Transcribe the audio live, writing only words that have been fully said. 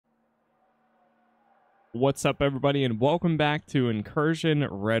What's up, everybody, and welcome back to Incursion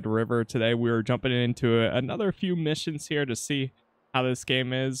Red River. Today we are jumping into another few missions here to see how this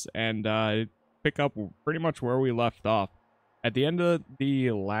game is and pick up pretty much where we left off. At the end of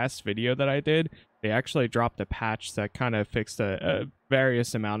the last video that I did, they actually dropped a patch that kind of fixed a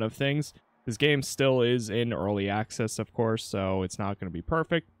various amount of things. This game still is in early access, of course, so it's not going to be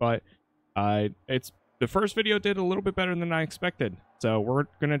perfect, but the first video did a little bit better than I expected. So we're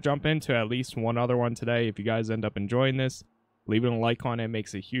going to jump into at least one other one today. If you guys end up enjoying this, leaving a like on it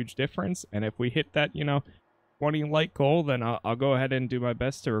makes a huge difference. And if we hit that, 20 like goal, then I'll go ahead and do my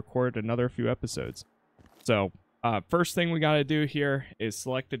best to record another few episodes. So first thing we got to do here is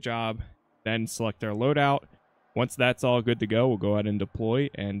select the job, then select our loadout. Once that's all good to go, we'll go ahead and deploy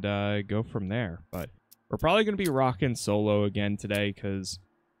and go from there. But we're probably going to be rocking solo again today because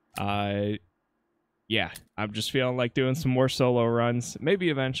yeah, I'm just feeling like doing some more solo runs. Maybe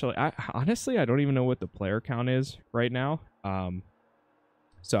eventually. Honestly, I don't even know what the player count is right now.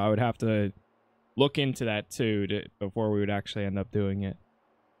 So I would have to look into that too before we would actually end up doing it.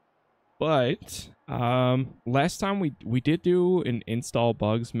 But last time we did do an install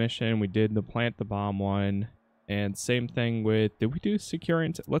bugs mission. We did the plant the bomb one. And same thing with, did we do secure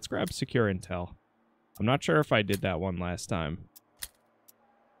intel? Let's grab secure intel. I'm not sure if I did that one last time.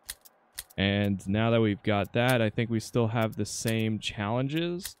 And now that we've got that, I think we still have the same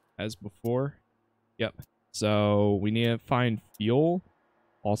challenges as before. Yep. So we need to find fuel,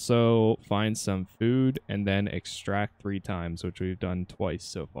 also find some food, and then extract 3 times, which we've done twice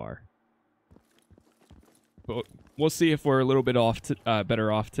so far. But we'll see if we're a little bit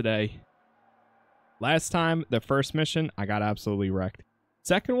better off today. Last time, the first mission, I got absolutely wrecked.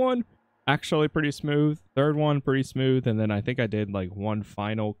 Second one, actually pretty smooth. Third one, pretty smooth. And then I think I did like one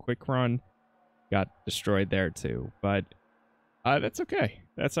final quick run. Got destroyed there too. But that's okay.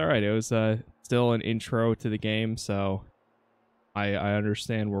 That's all right. It was still an intro to the game. So I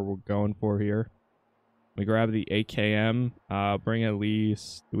understand where we're going for here. We grab the AKM. Bring at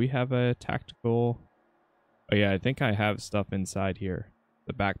least... Do we have a tactical? Oh yeah, I think I have stuff inside here.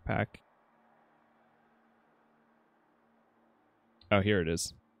 The backpack. Oh, here it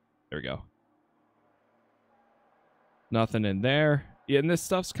is. There we go. Nothing in there. Yeah, and this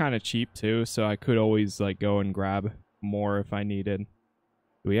stuff's kind of cheap too, so I could always like go and grab more if I needed.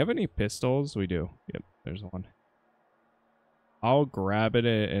 Do we have any pistols? We do. Yep, there's one. I'll grab it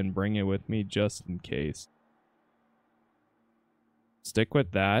and bring it with me just in case. Stick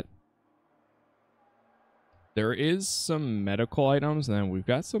with that. There is some medical items, and then we've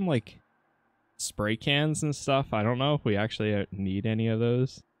got some like spray cans and stuff. I don't know if we actually need any of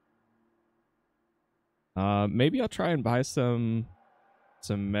those. Maybe I'll try and buy some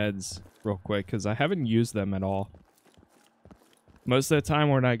meds real quick because I haven't used them at all. Most of the time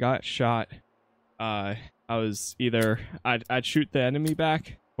when I got shot, I was either I'd shoot the enemy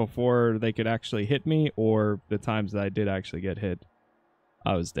back before they could actually hit me, or the times that I did actually get hit,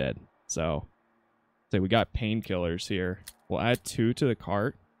 I was dead. So we got painkillers here. We'll add 2 to the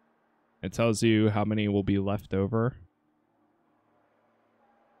cart. It tells you how many will be left over.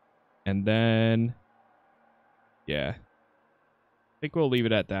 And then, yeah, I think we'll leave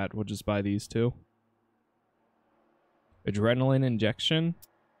it at that. We'll just buy these 2. Adrenaline injection.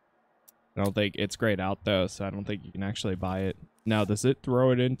 I don't think it's grayed out though, so I don't think you can actually buy it. Now, does it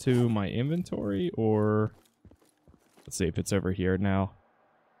throw it into my inventory, or let's see if it's over here now.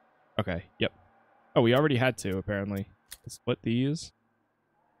 Okay, yep. Oh, we already had 2 apparently. Let's split these.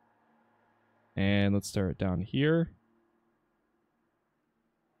 And let's start it down here.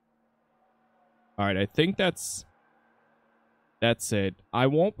 All right, I think that's it. I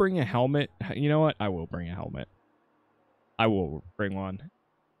won't bring a helmet. You know what? I will bring a helmet. I will bring one.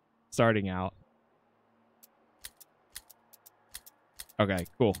 Starting out. Okay,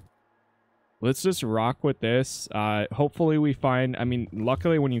 cool. Let's just rock with this. Hopefully we find... I mean,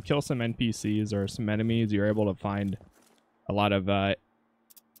 luckily when you kill some NPCs or some enemies, you're able to find a lot of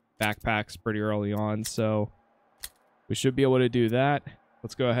backpacks pretty early on, so we should be able to do that.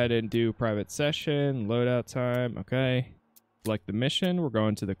 Let's go ahead and do private session, loadout time. Okay, select the mission. We're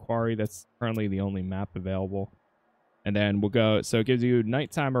going to the quarry. That's currently the only map available, and then we'll go. So it gives you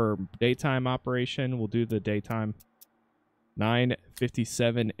nighttime or daytime operation. We'll do the daytime.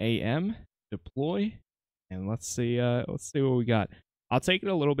 9:57 a.m. deploy, and let's see what we got. I'll take it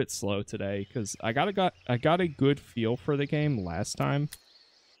a little bit slow today because I got a good feel for the game last time.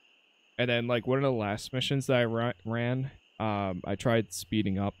 And then, like, one of the last missions that I ran, I tried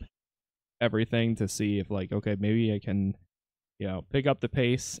speeding up everything to see if, like, okay, maybe I can, pick up the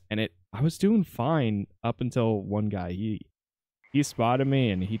pace. And I was doing fine up until one guy. He spotted me,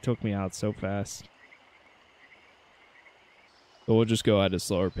 and he took me out so fast. But we'll just go at a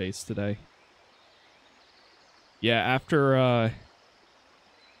slower pace today. Yeah, after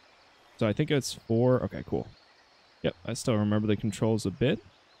so I think it's 4. Okay, cool. Yep, I still remember the controls a bit.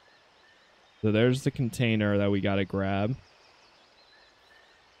 So there's the container that we gotta grab.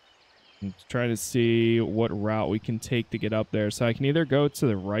 I'm trying to see what route we can take to get up there. So I can either go to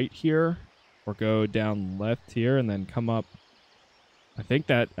the right here or go down left here and then come up. I think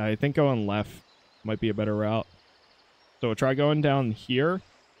going left might be a better route. So we'll try going down here,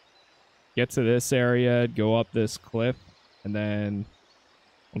 get to this area, go up this cliff, and then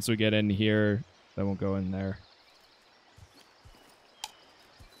once we get in here, then we'll go in there.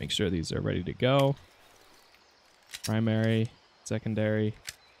 Make sure these are ready to go. Primary, secondary.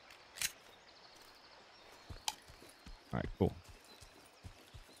 All right, cool.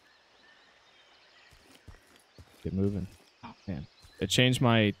 Get moving. Oh, man. It changed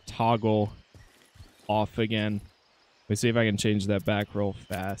my toggle off again. Let me see if I can change that back real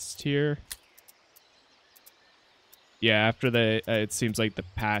fast here. Yeah, after it seems like the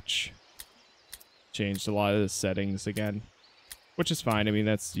patch changed a lot of the settings again, which is fine. I mean,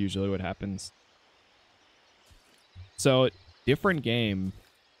 that's usually what happens. So, different game,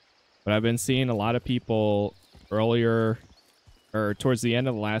 but I've been seeing a lot of people earlier, or towards the end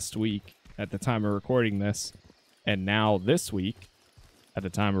of last week at the time of recording this, and now this week at the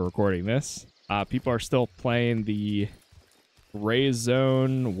time of recording this, people are still playing the Gray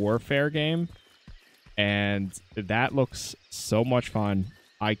Zone Warfare game, and that looks so much fun.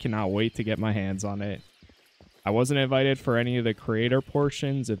 I cannot wait to get my hands on it. I wasn't invited for any of the creator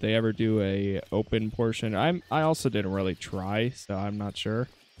portions. If they ever do a open portion, I also didn't really try, so I'm not sure.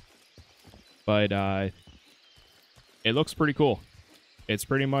 But it looks pretty cool. It's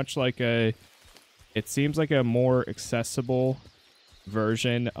pretty much like it seems like a more accessible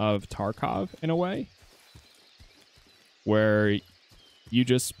version of Tarkov in a way, where you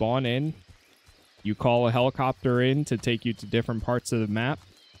just spawn in, you call a helicopter in to take you to different parts of the map,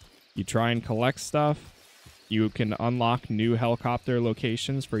 you try and collect stuff. You can unlock new helicopter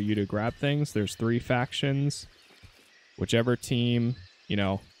locations for you to grab things. There's 3 factions. Whichever team, you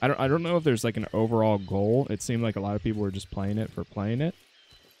know, I don't know if there's like an overall goal. It seemed like a lot of people were just playing it for playing it.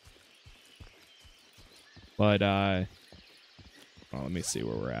 But well, let me see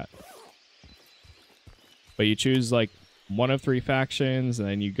where we're at. But you choose like one of 3 factions, and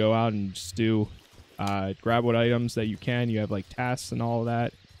then you go out and just do grab what items that you can. You have like tasks and all of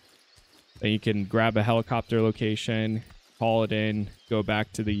that. Then you can grab a helicopter location, call it in, go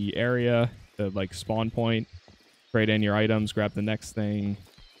back to the area, the like spawn point, trade in your items, grab the next thing,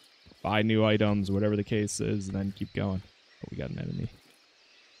 buy new items, whatever the case is, and then keep going. Oh, we got an enemy.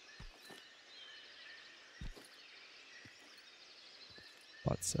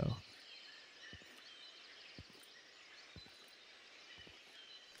 Thought so.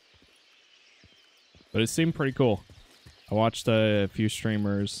 But it seemed pretty cool. I watched a few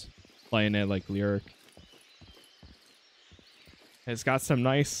streamers playing it, like Lyric. It's got some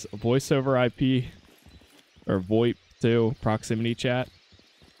nice voice over IP, or VoIP too, proximity chat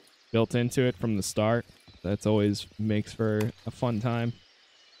built into it from the start. That's always makes for a fun time.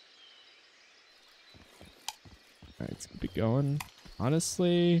 Alright, let's keep it going.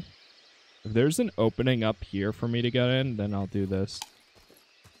 Honestly, if there's an opening up here for me to get in, then I'll do this.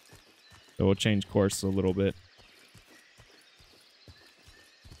 So we'll change course a little bit.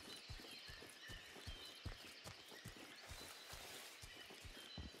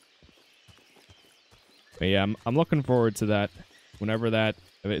 But yeah, I'm looking forward to that. Whenever that,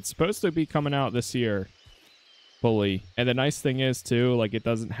 it's supposed to be coming out this year, fully. And the nice thing is too, like it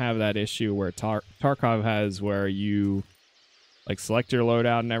doesn't have that issue where Tarkov has, where you like select your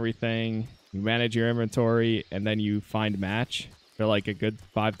loadout and everything, you manage your inventory, and then you find match for like a good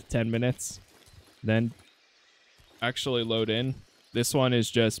 5 to 10 minutes, then actually load in. This one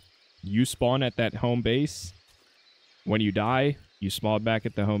is just you spawn at that home base. When you die, you spawn back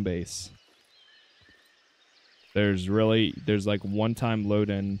at the home base. There's like one time load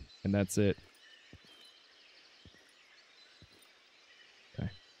in, and that's it. Okay.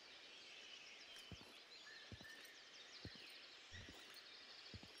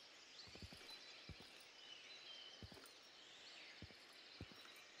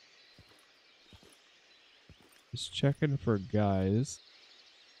 Just checking for guys.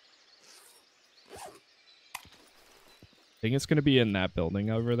 I think it's going to be in that building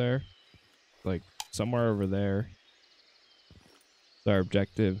over there. Like, somewhere over there. It's our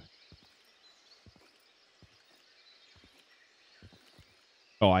objective.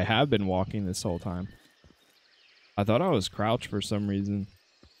 Oh, I have been walking this whole time. I thought I was crouched for some reason.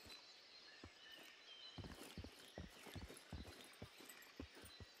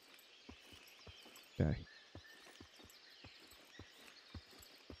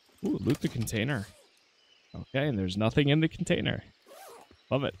 Ooh, loot the container. Okay, and there's nothing in the container.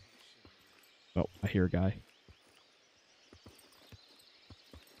 Love it. Oh, I hear a guy.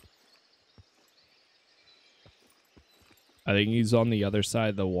 I think he's on the other side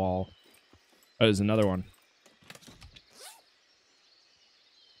of the wall. Oh, there's another one.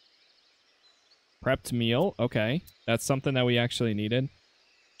 Prepped meal. Okay. That's something that we actually needed.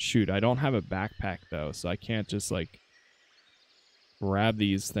 Shoot, I don't have a backpack, though, so I can't just, like, grab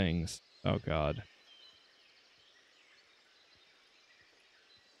these things. Oh, God.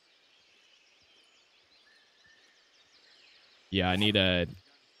 Yeah, I need a...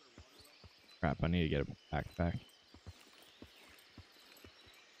 Crap, I need to get a backpack.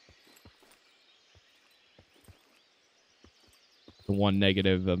 The one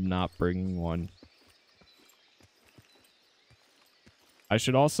negative of not bringing one. I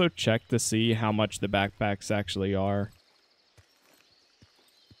should also check to see how much the backpacks actually are.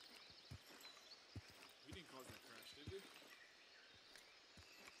 We didn't cause that crash, did we?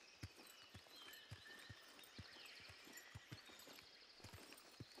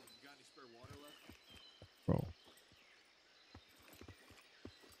 You got any spare water left? Bro.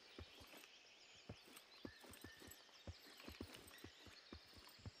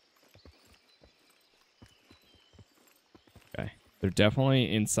 Okay. They're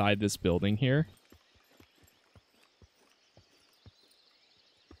definitely inside this building here.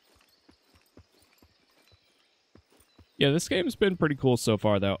 Yeah, this game's been pretty cool so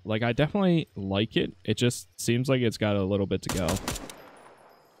far, though. Like, I definitely like it. It just seems like it's got a little bit to go.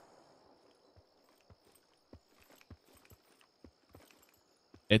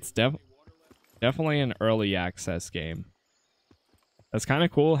 It's definitely an early access game. That's kind of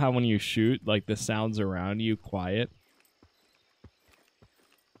cool how when you shoot, like, the sounds around you quiet.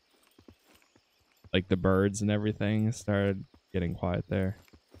 Like, the birds and everything started getting quiet there.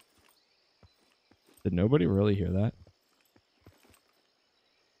 Did nobody really hear that?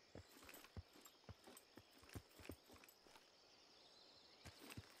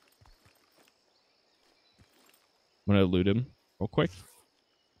 I'm gonna loot him real quick.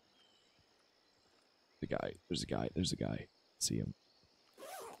 The guy. There's a guy. There's a guy. See him.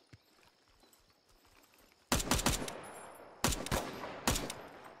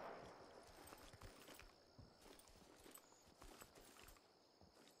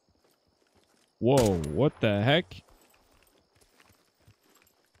 Whoa, what the heck?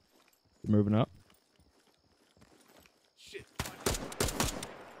 They're moving up. Shit.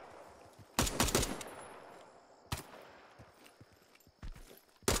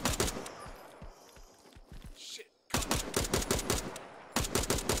 Shit.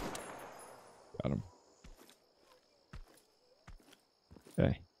 Got him.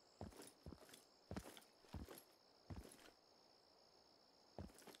 Okay.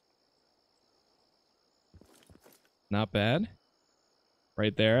 Not bad.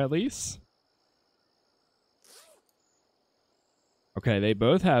 Right there, at least. Okay, they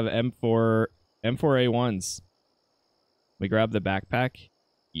both have M4A1s. We grab the backpack.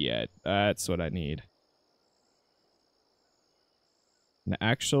 Yeah, that's what I need. And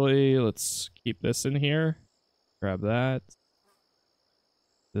actually, let's keep this in here. Grab that.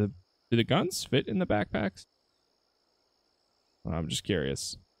 Do the guns fit in the backpacks? I'm just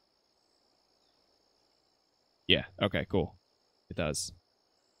curious. Yeah, okay, cool. It does.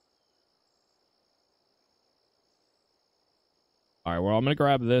 Alright, well, I'm going to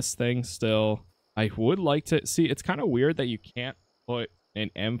grab this thing still. I would like to... See, it's kind of weird that you can't put an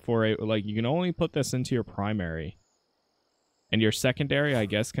M48... Like, you can only put this into your primary. And your secondary, I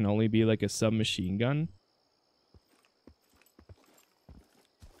guess, can only be like a submachine gun.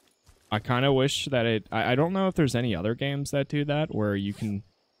 I kind of wish that it... I don't know if there's any other games that do that, where you can...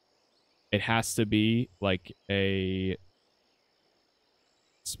 It has to be like a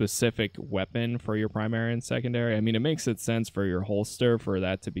specific weapon for your primary and secondary. I mean, it makes it sense for your holster for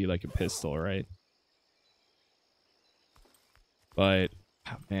that to be like a pistol, right? But,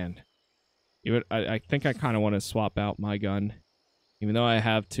 oh, man. I think I kind of want to swap out my gun. Even though I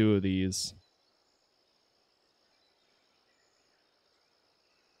have two of these.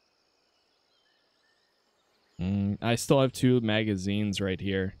 I still have two magazines right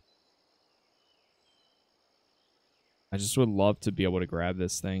here. I just would love to be able to grab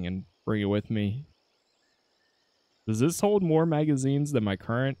this thing and bring it with me. Does this hold more magazines than my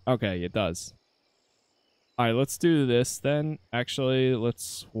current? Okay, it does. Alright, let's do this then. Actually, let's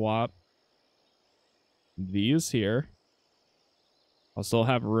swap these here. I'll still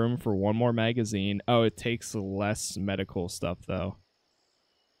have room for one more magazine. Oh, it takes less medical stuff, though.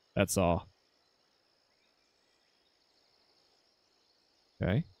 That's all.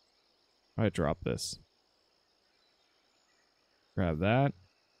 Okay. I drop this. Grab that.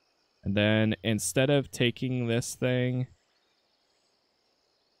 And then instead of taking this thing,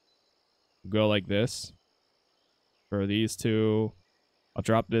 go like this. For these two, I'll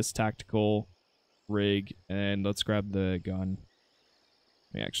drop this tactical rig and let's grab the gun.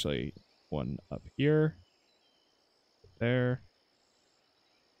 Let me actually one up here. There.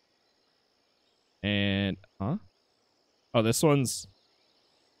 And, huh? Oh, this one's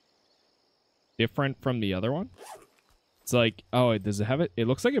different from the other one? It's like, oh, does it have it? It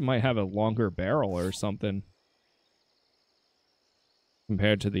looks like it might have a longer barrel or something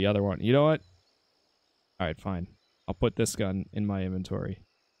compared to the other one. You know what? All right, fine. I'll put this gun in my inventory.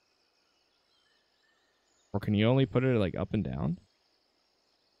 Or can you only put it like up and down?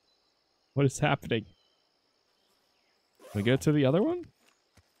 What is happening? Can we go to the other one?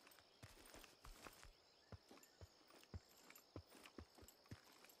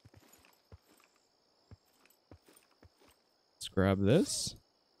 Let's grab this.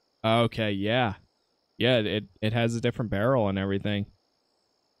 Okay, yeah. Yeah, it has a different barrel and everything.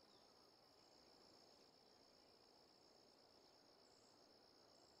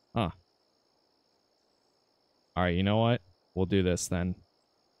 Huh. Alright, you know what? We'll do this then.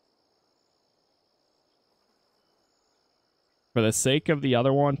 For the sake of the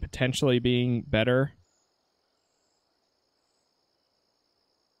other one potentially being better,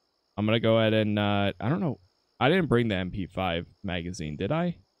 I'm going to go ahead and, I don't know. I didn't bring the MP5 magazine, did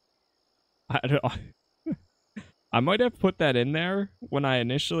I? I don't I might have put that in there when I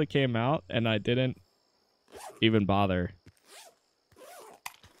initially came out, and I didn't even bother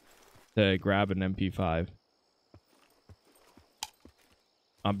to grab an MP5.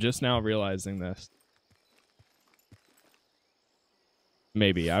 I'm just now realizing this.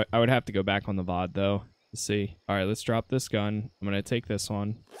 Maybe. I would have to go back on the VOD, though, to see. All right, let's drop this gun. I'm going to take this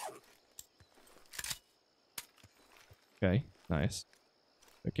one. Okay, nice.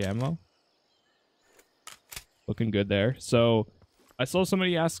 Quick ammo. Looking good there. So, I saw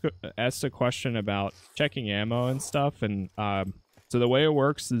somebody asked a question about checking ammo and stuff, and so the way it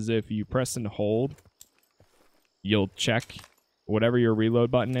works is if you press and hold, you'll check whatever your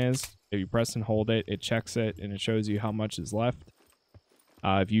reload button is. If you press and hold it, it checks it, and it shows you how much is left.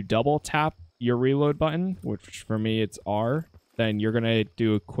 If you double tap your reload button, which for me it's R, then you're going to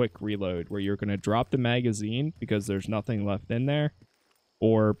do a quick reload where you're going to drop the magazine because there's nothing left in there,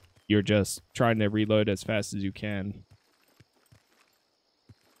 or you're just trying to reload as fast as you can.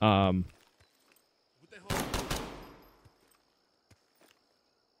 What the hell? I'm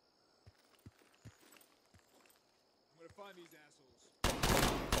gonna find these assholes.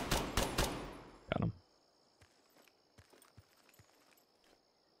 Got him.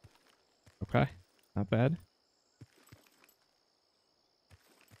 Okay, not bad.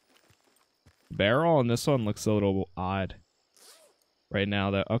 Barrel on this one looks a little odd right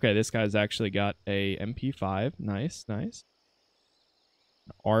now. That okay, this guy's actually got a MP5. Nice, nice.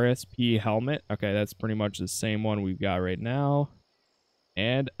 RSP helmet. Okay, that's pretty much the same one we've got right now.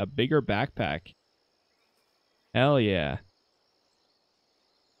 And a bigger backpack. Hell yeah.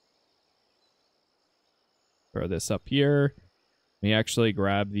 Throw this up here. Let me actually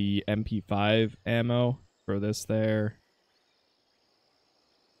grab the MP5 ammo. Throw this there.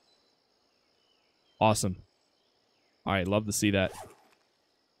 Awesome. Alright, love to see that.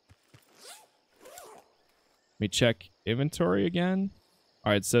 Let me check inventory again.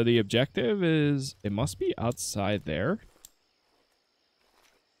 Alright, so the objective is... It must be outside there.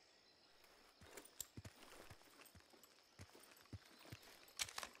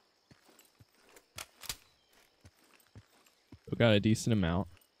 We got a decent amount.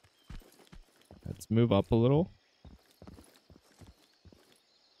 Let's move up a little.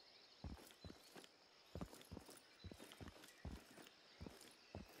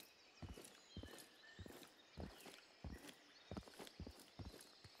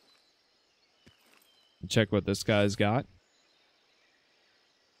 Check what this guy's got.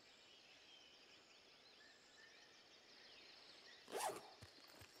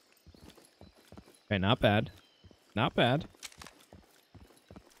 Okay, not bad. Not bad.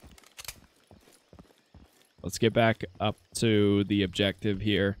 Let's get back up to the objective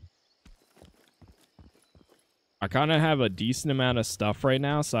here. I kind of have a decent amount of stuff right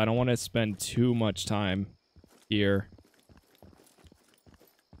now, so I don't want to spend too much time here.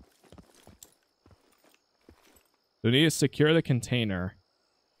 We need to secure the container.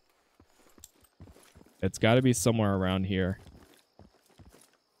 It's got to be somewhere around here.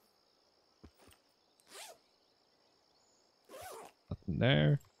 Nothing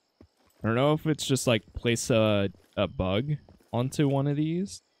there. I don't know if it's just like place a bug onto one of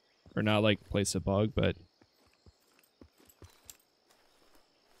these. Or not like place a bug, but...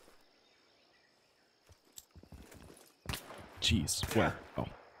 Jeez, where? Oh.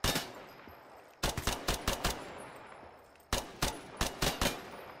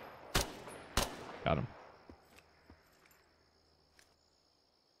 Got him.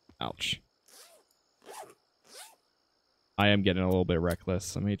 Ouch. I am getting a little bit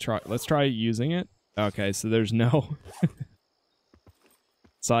reckless. Let's try using it. Okay, so there's no...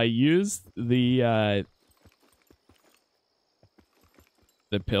 So I used the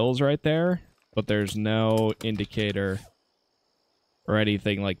pills right there, but there's no indicator or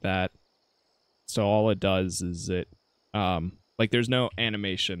anything like that. So all it does is it, like there's no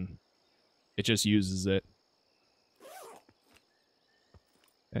animation. It just uses it.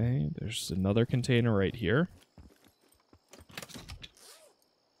 Okay, there's another container right here.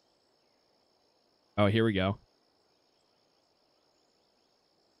 Oh, here we go.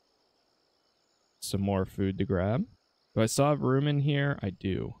 Some more food to grab. Do I still have room in here? I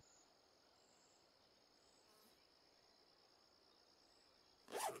do.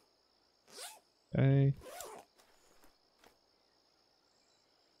 Okay.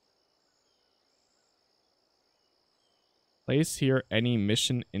 Place here any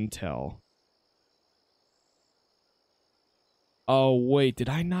mission intel. Oh, wait. Did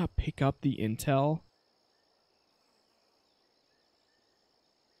I not pick up the intel?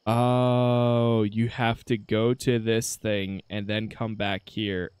 Oh, you have to go to this thing and then come back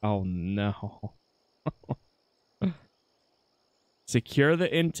here. Oh, no. Secure the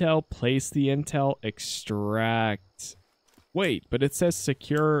intel, place the intel, extract. Wait, but it says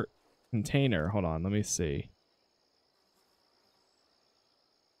secure container. Hold on, let me see.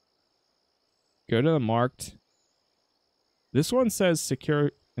 Go to the marked. This one says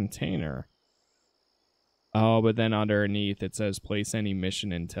secure container. Oh, but then underneath it says place any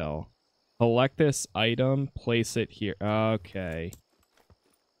mission intel. Select this item, place it here. Okay.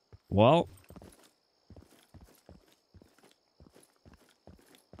 Well.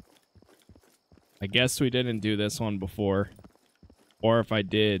 I guess we didn't do this one before. Or if I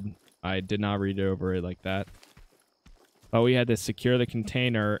did not read over it like that. But we had to secure the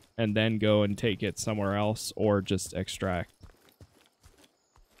container and then go and take it somewhere else or just extract.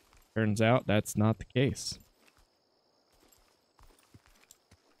 Turns out that's not the case.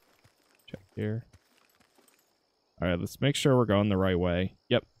 Check here. Alright, let's make sure we're going the right way.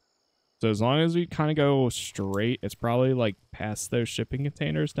 Yep. So as long as we kind of go straight, it's probably like past those shipping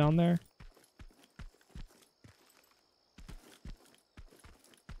containers down there.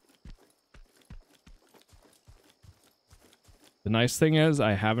 The nice thing is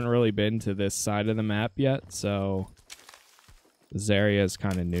I haven't really been to this side of the map yet, so this area is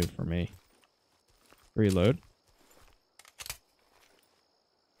kind of new for me. Reload.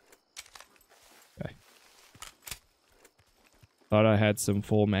 Okay. Thought I had some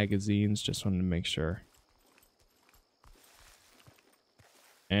full magazines, just wanted to make sure.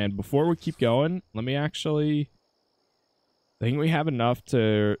 And before we keep going, let me actually... I think we have enough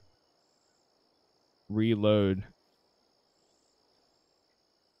to reload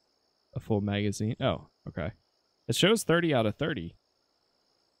a full magazine. Oh, okay. It shows 30 out of 30.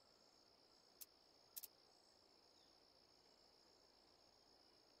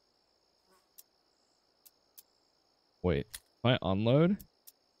 Wait, if I unload?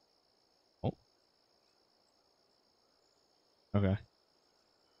 Oh. Okay.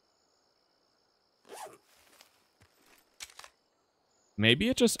 Maybe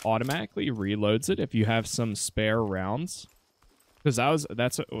it just automatically reloads it if you have some spare rounds. Because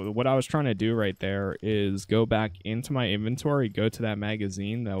that's what I was trying to do right there is go back into my inventory, go to that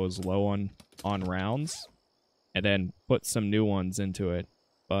magazine that was low on rounds, and then put some new ones into it.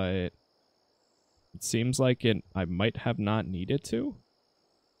 But it seems like I might have not needed to.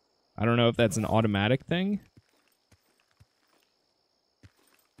 I don't know if that's an automatic thing.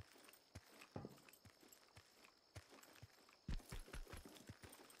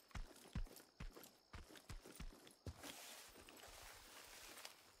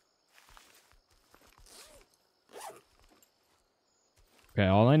 Okay,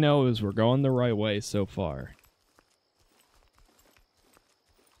 all I know is we're going the right way so far.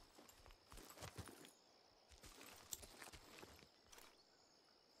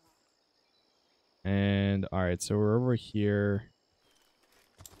 And, alright, so we're over here.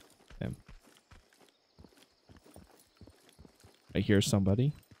 Okay. I hear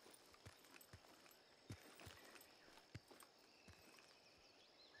somebody.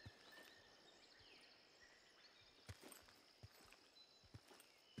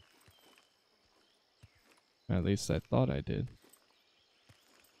 At least I thought I did.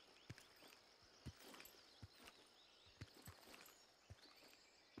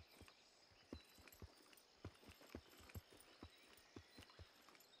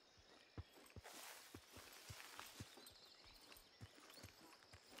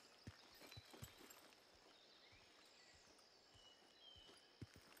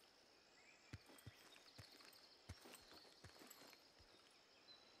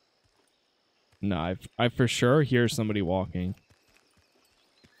 No, I for sure hear somebody walking.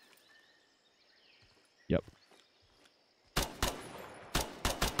 Yep.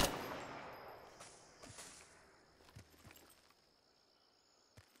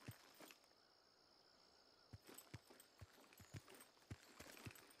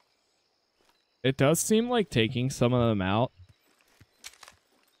 It does seem like taking some of them out.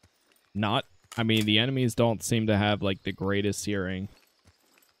 Not, I mean, the enemies don't seem to have like the greatest hearing.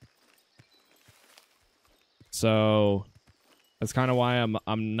 So that's kind of why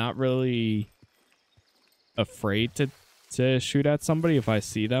I'm not really afraid to shoot at somebody. If I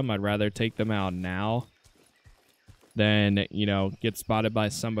see them, I'd rather take them out now than, you know, get spotted by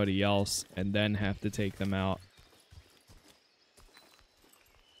somebody else and then have to take them out.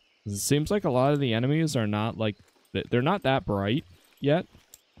 It seems like a lot of the enemies are not like, they're not that bright yet.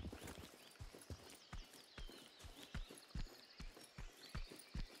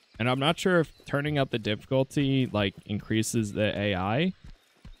 And I'm not sure if turning up the difficulty like increases the AI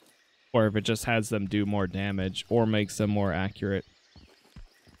or if it just has them do more damage or makes them more accurate.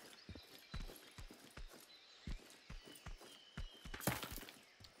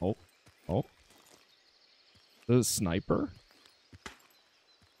 Oh, oh. This is a sniper?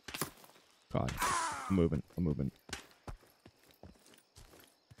 God, I'm moving, I'm moving.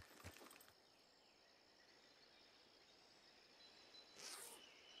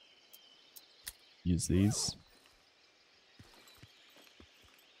 Use these.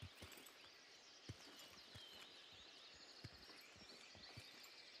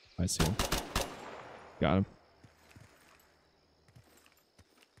 I see him. Got him.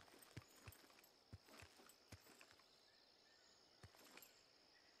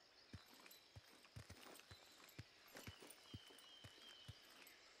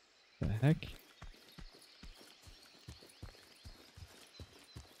 The heck?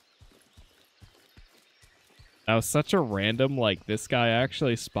 That was such a random, like, this guy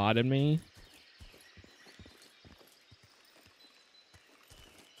actually spotted me.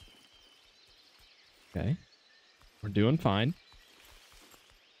 Okay. We're doing fine.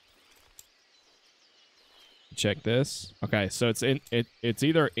 Check this. Okay, so it's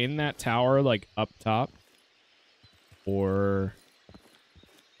either in that tower, like, up top, or...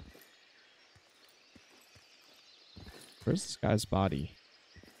 Where's this guy's body?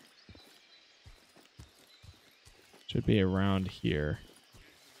 Should be around here.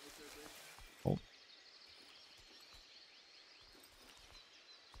 Oh.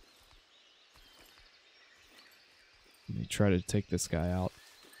 Let me try to take this guy out.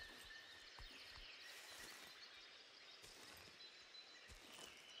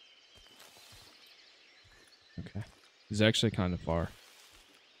 Okay. He's actually kind of far.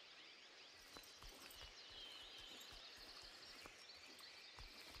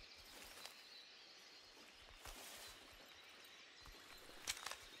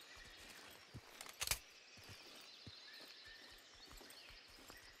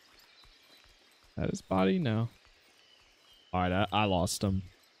 That his body? No. Alright, I lost him.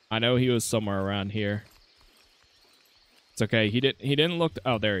 I know he was somewhere around here. It's okay. He didn't look...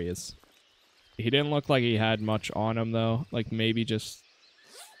 Oh, there he is. He didn't look like he had much on him, though. Like, maybe just...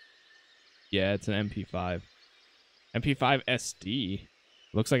 Yeah, it's an MP5. MP5 SD.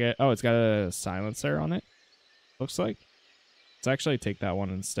 Looks like it... Oh, it's got a silencer on it. Looks like. Let's actually take that one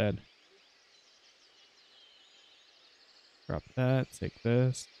instead. Drop that. Take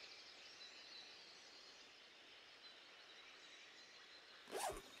this.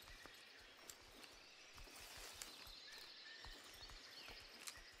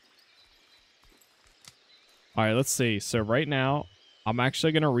 All right, let's see. So right now, I'm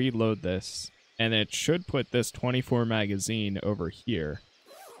actually going to reload this, and it should put this 24 magazine over here.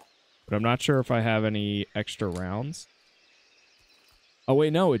 But I'm not sure if I have any extra rounds. Oh,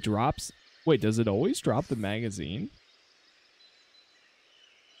 wait, no, it drops. Wait, does it always drop the magazine?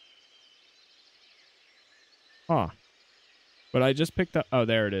 Huh. But I just picked up... Oh,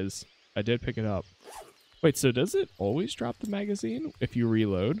 there it is. I did pick it up. Wait, so does it always drop the magazine if you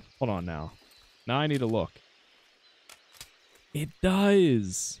reload? Hold on now. Now I need to look. It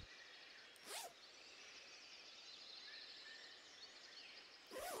does.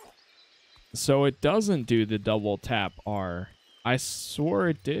 So it doesn't do the double tap R. I swore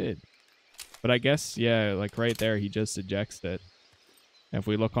it did. But I guess, yeah, like right there, he just ejects it. If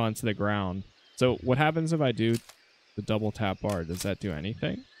we look onto the ground. So what happens if I do the double tap R? Does that do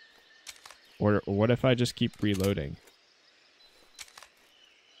anything? Or what if I just keep reloading?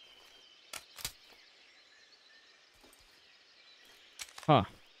 Huh.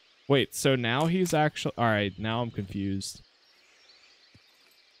 Wait, so now he's actually... Alright, now I'm confused.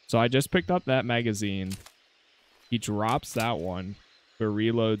 So I just picked up that magazine. He drops that one, but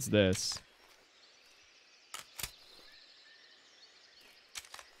reloads this.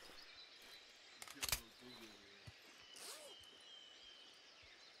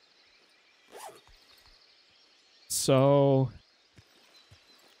 So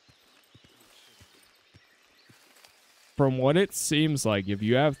from what it seems like, if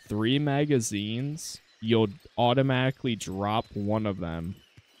you have 3 magazines, you'll automatically drop one of them.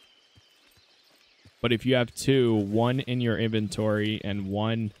 But if you have 2, one in your inventory and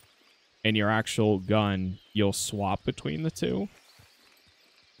one in your actual gun, you'll swap between the 2.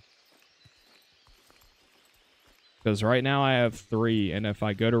 Because right now I have 3, and if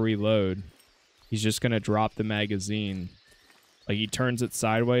I go to reload, he's just going to drop the magazine. Like, he turns it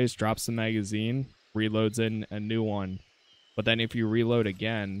sideways, drops the magazine, reloads in a new one. But then if you reload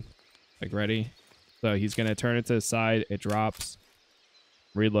again, like, ready? So he's going to turn it to the side, it drops,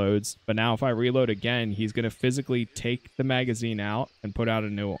 reloads. But now if I reload again, he's going to physically take the magazine out and put in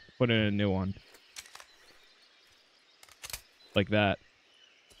a new one. Like that.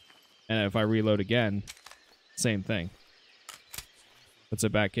 And if I reload again, same thing. Puts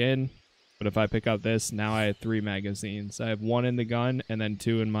it back in. But if I pick up this, now I have 3 magazines. I have 1 in the gun and then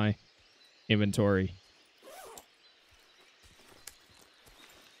 2 in my inventory.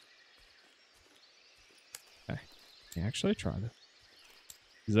 Okay. Can I actually try this?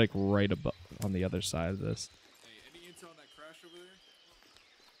 He's like right above on the other side of this. Hey, any intel on that crash over there?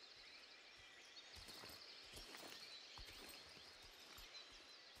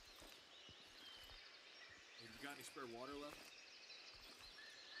 Hey, you got any spare water left?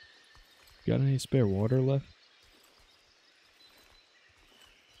 Got any spare water left?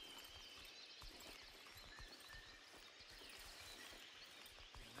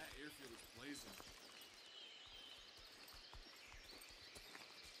 Man, that airfield is blazing.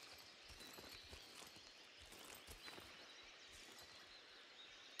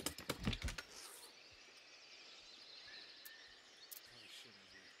 Holy shit, I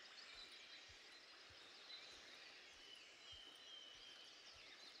did.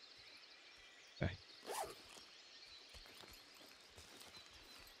 Okay.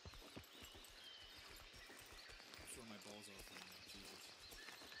 I'll throw my balls off right now, Jesus.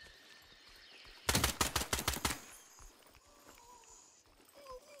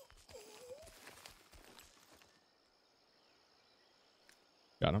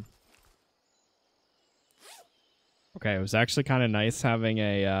 Got him. Okay, it was actually kind of nice having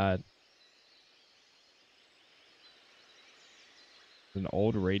a an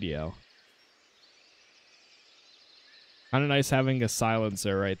old radio. Kind of nice having a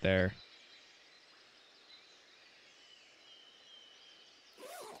silencer right there.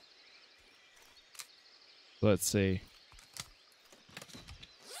 Let's see.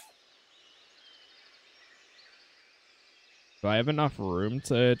 Do I have enough room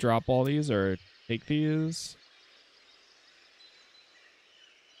to drop all these or take these?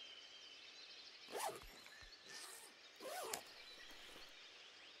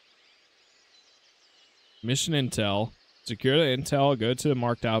 Mission intel. Secure the intel. Go to the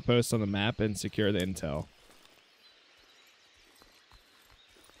marked outpost on the map and secure the intel.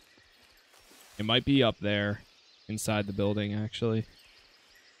 It might be up there inside the building, actually.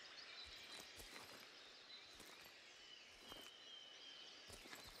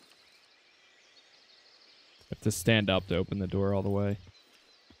 Have to stand up to open the door all the way.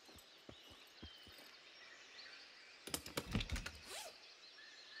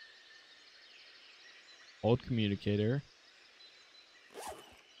 Old communicator.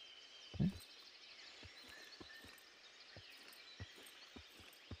 Okay.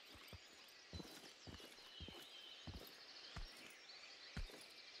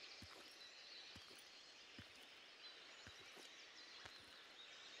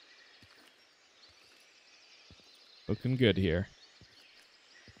 Looking good here.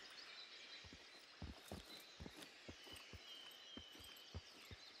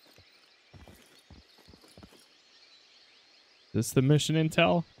 Is this the mission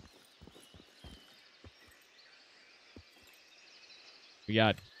intel? We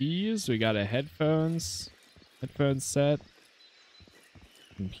got keys, we got a headphone set,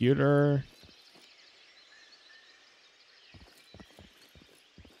 computer.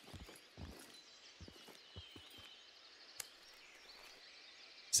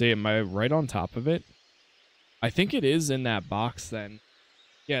 See, am I right on top of it? I think it is in that box then.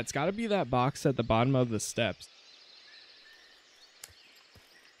 Yeah, it's got to be that box at the bottom of the steps.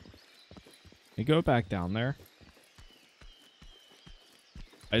 Can you go back down there?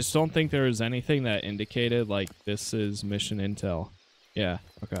 I just don't think there was anything that indicated like this is mission intel. Yeah,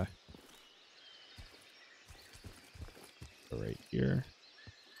 okay. Right here.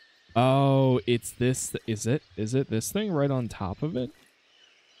 Oh, it's this. Is it? Is it this thing right on top of it?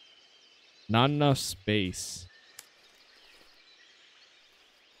 Not enough space.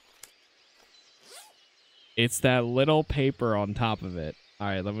 It's that little paper on top of it. All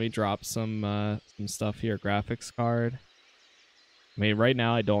right, let me drop some stuff here. Graphics card. I mean, right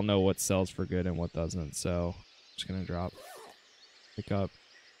now I don't know what sells for good and what doesn't, so I'm just gonna pick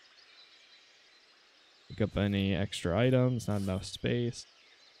up any extra items. Not enough space.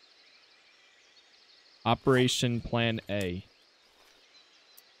 Operation Plan A.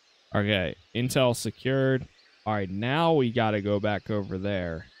 Okay, intel secured. All right, now we gotta go back over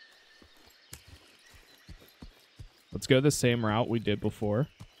there. Let's go the same route we did before,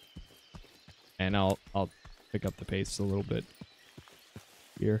 and I'll pick up the pace a little bit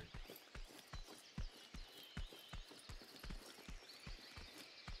here.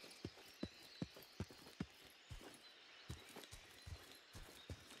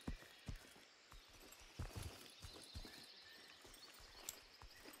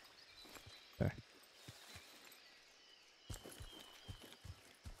 Okay.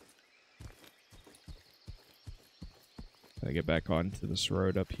 Gotta get back onto this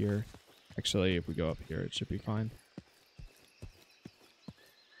road up here. Actually, if we go up here, it should be fine.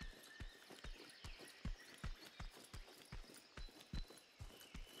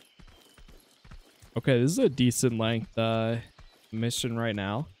 Okay, this is a decent length mission right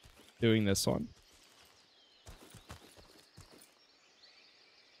now. Doing this one.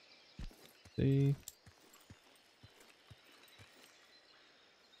 See.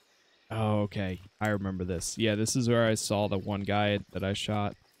 Oh, okay. I remember this. Yeah, this is where I saw the one guy that I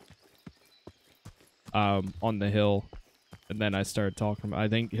shot on the hill. And then I started talking. I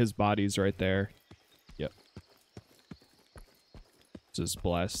think his body's right there. Yep. Just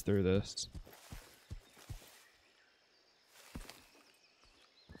blast through this.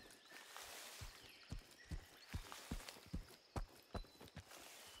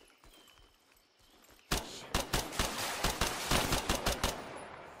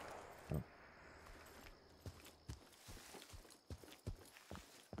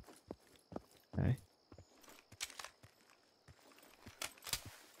 Okay.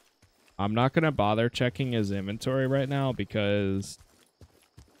 I'm not going to bother checking his inventory right now because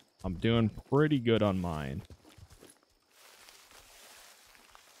I'm doing pretty good on mine.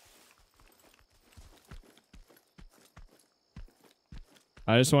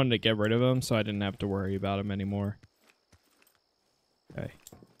 I just wanted to get rid of him so I didn't have to worry about him anymore. Okay,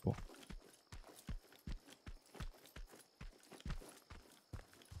 cool.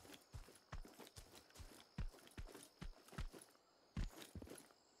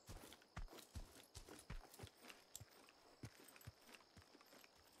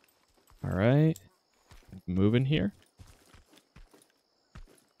 All right. Moving here.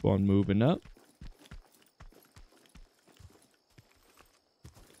 Go on moving up.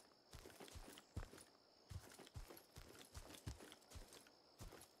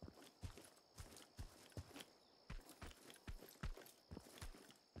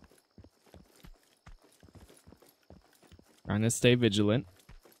 Trying to stay vigilant.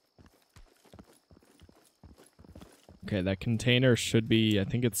 Okay, that container should be, I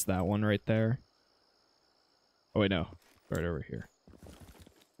think it's that one right there. Oh, wait, no. Right over here.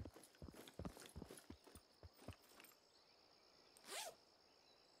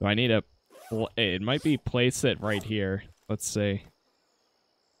 Do I need a... It might be place it right here. Let's see.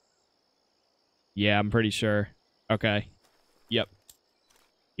 Yeah, I'm pretty sure. Okay. Yep.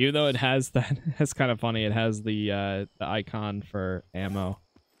 Even though it has that... That's kind of funny. It has the icon for ammo.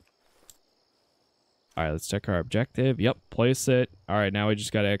 Alright, let's check our objective. Yep, place it. Alright, now we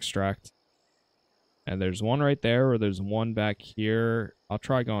just gotta extract. And there's one right there, or there's one back here. I'll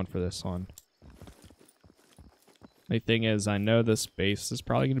try going for this one. The thing is, I know this base is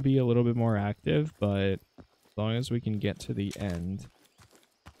probably going to be a little bit more active, but as long as we can get to the end,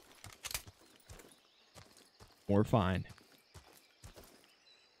 we're fine.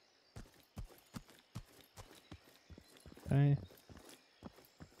 Okay.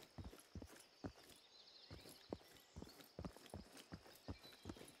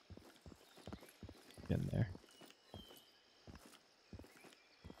 Get in there.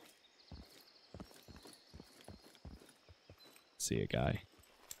 See a guy.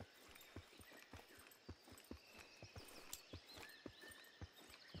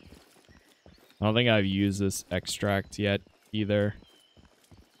 I don't think I've used this extract yet either.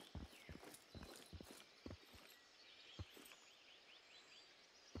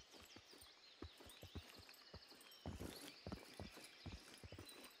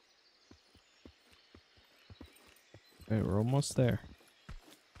 Okay, we're almost there.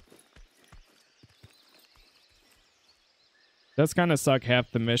 Does kind of suck.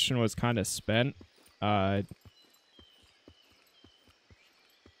 Half the mission was kind of spent.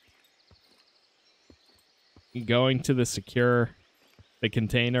 Going to the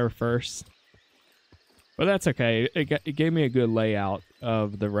container first. But that's okay. It gave me a good layout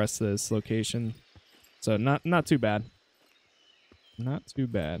of the rest of this location. So not too bad. Not too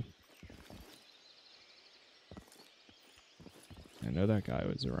bad. I know that guy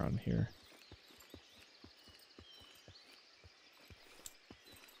was around here.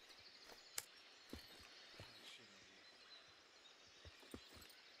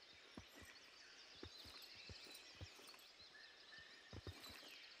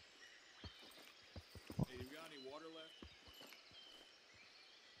 Hey, you got any water left?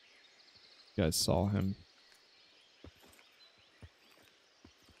 You guys saw him.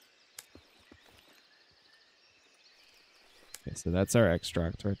 Okay, so that's our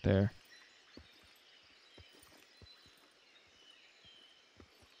extract right there.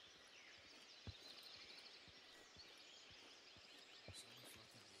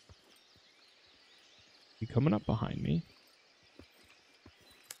 You coming up behind me?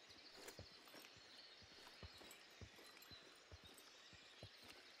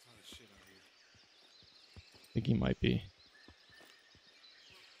 Ton of shit out here. I think he might be.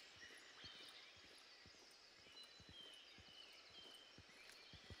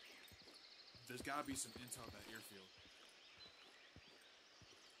 There's gotta be some intel at that airfield.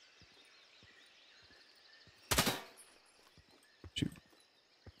 Shoot.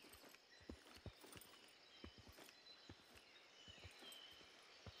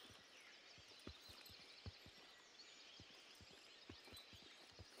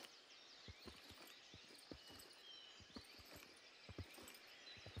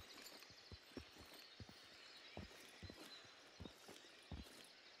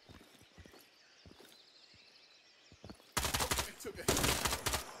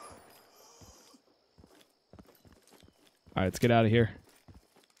 All right, let's get out of here.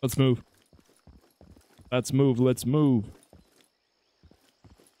 Let's move. Let's move. Let's move.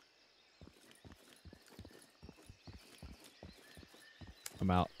 I'm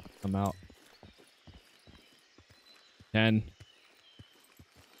out. I'm out. 10.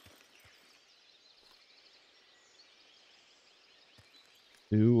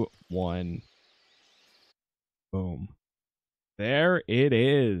 2, 1. Boom. There it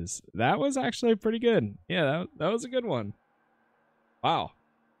is. That was actually pretty good. Yeah, that was a good one. Wow.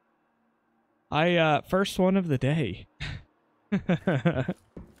 First one of the day.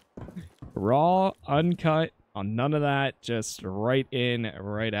 Raw, uncut, on none of that, just right in,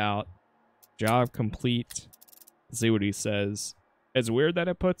 right out. Job complete. Let's see what he says. It's weird that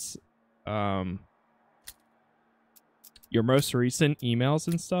it puts your most recent emails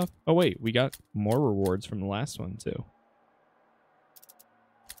and stuff. Oh wait, we got more rewards from the last one too.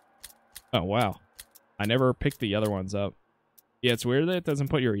 Oh wow. I never picked the other ones up. Yeah, it's weird that it doesn't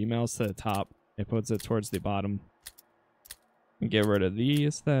put your emails to the top. It puts it towards the bottom. Get rid of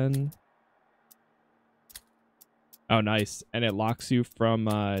these then. Oh, nice. And it locks you from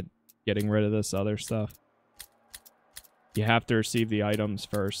getting rid of this other stuff. You have to receive the items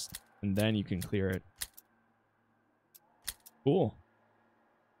first, and then you can clear it. Cool.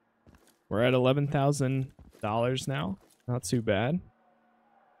 We're at $11,000 now. Not too bad.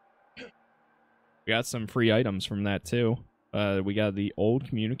 We got some free items from that too. We got the old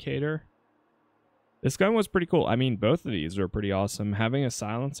communicator. This gun was pretty cool. I mean, both of these were pretty awesome. Having a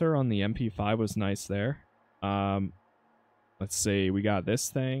silencer on the MP5 was nice there. Let's see. We got this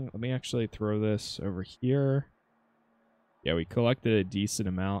thing. Let me actually throw this over here. Yeah, we collected a decent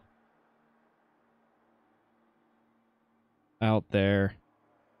amount out there.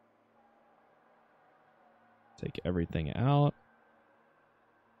 Take everything out.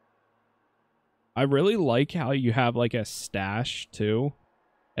 I really like how you have like a stash too.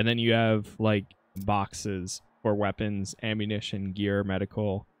 And then you have like boxes for weapons, ammunition, gear,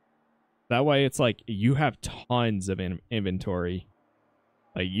 medical. That way it's like you have tons of inventory.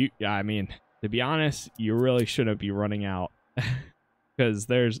 Like I mean, to be honest, you really shouldn't be running out.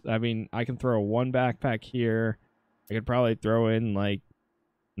 Because I can throw one backpack here. I could probably throw in like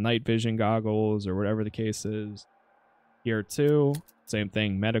night vision goggles or whatever the case is. Here too. Same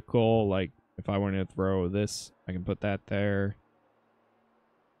thing, medical. Like if I wanted to throw this, I can put that there.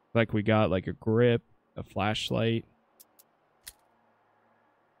 Like we got like a grip, a flashlight.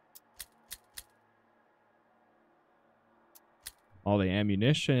 All the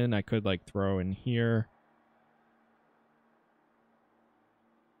ammunition I could like throw in here.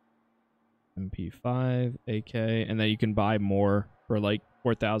 MP5, AK, and then you can buy more for like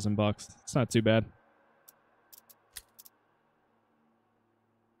 4,000 bucks. It's not too bad.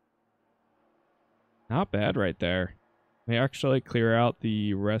 Not bad right there. Let me actually clear out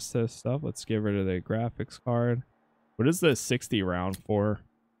the rest of the stuff. Let's get rid of the graphics card. What is the 60 round for?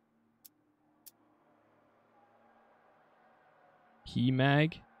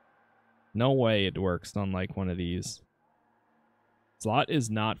 PMag? No way it works on like one of these. Slot is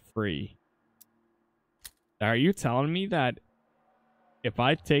not free. Are you telling me that if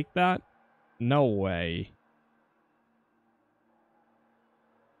I take that? No way.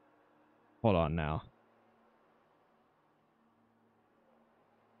 Hold on now.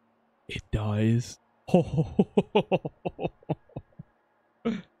 It does.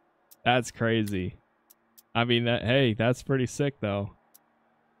 That's crazy. I mean, hey, that's pretty sick though.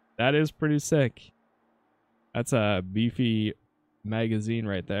 That is pretty sick. That's a beefy magazine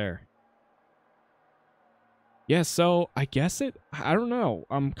right there. Yeah, so I guess I don't know.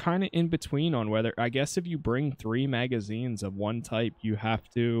 I'm kind of in between on whether, I guess if you bring 3 magazines of one type, you have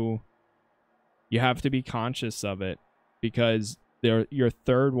to be conscious of it, because your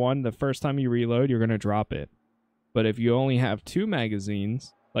third one, the first time you reload, you're going to drop it. But if you only have 2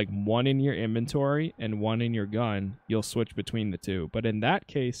 magazines, like one in your inventory and one in your gun, you'll switch between the two. But in that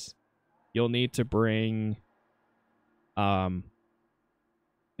case, you'll need to bring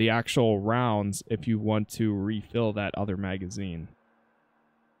the actual rounds if you want to refill that other magazine.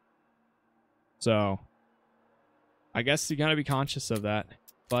 So I guess you gotta be conscious of that.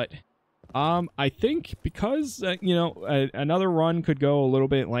 But I think because you know, another run could go a little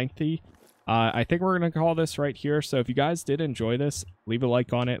bit lengthy, I think we're gonna call this right here. So if you guys did enjoy this, leave a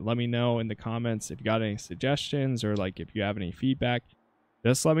like on it. Let me know in the comments if you got any suggestions, or like if you have any feedback,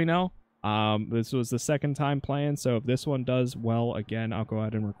 just let me know. This was the second time playing, so if this one does well again, I'll go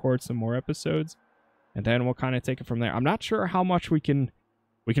ahead and record some more episodes, and then we'll kind of take it from there. I'm not sure how much we can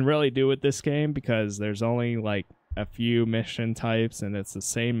really do with this game, because there's only like a few mission types and it's the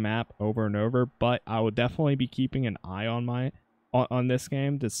same map over and over, but I will definitely be keeping an eye on this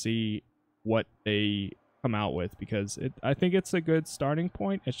game to see what they come out with, because I think it's a good starting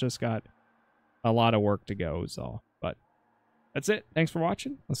point. It's just got a lot of work to go is all. But that's it. Thanks for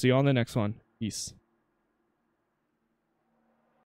watching. I'll see you on the next one. Peace.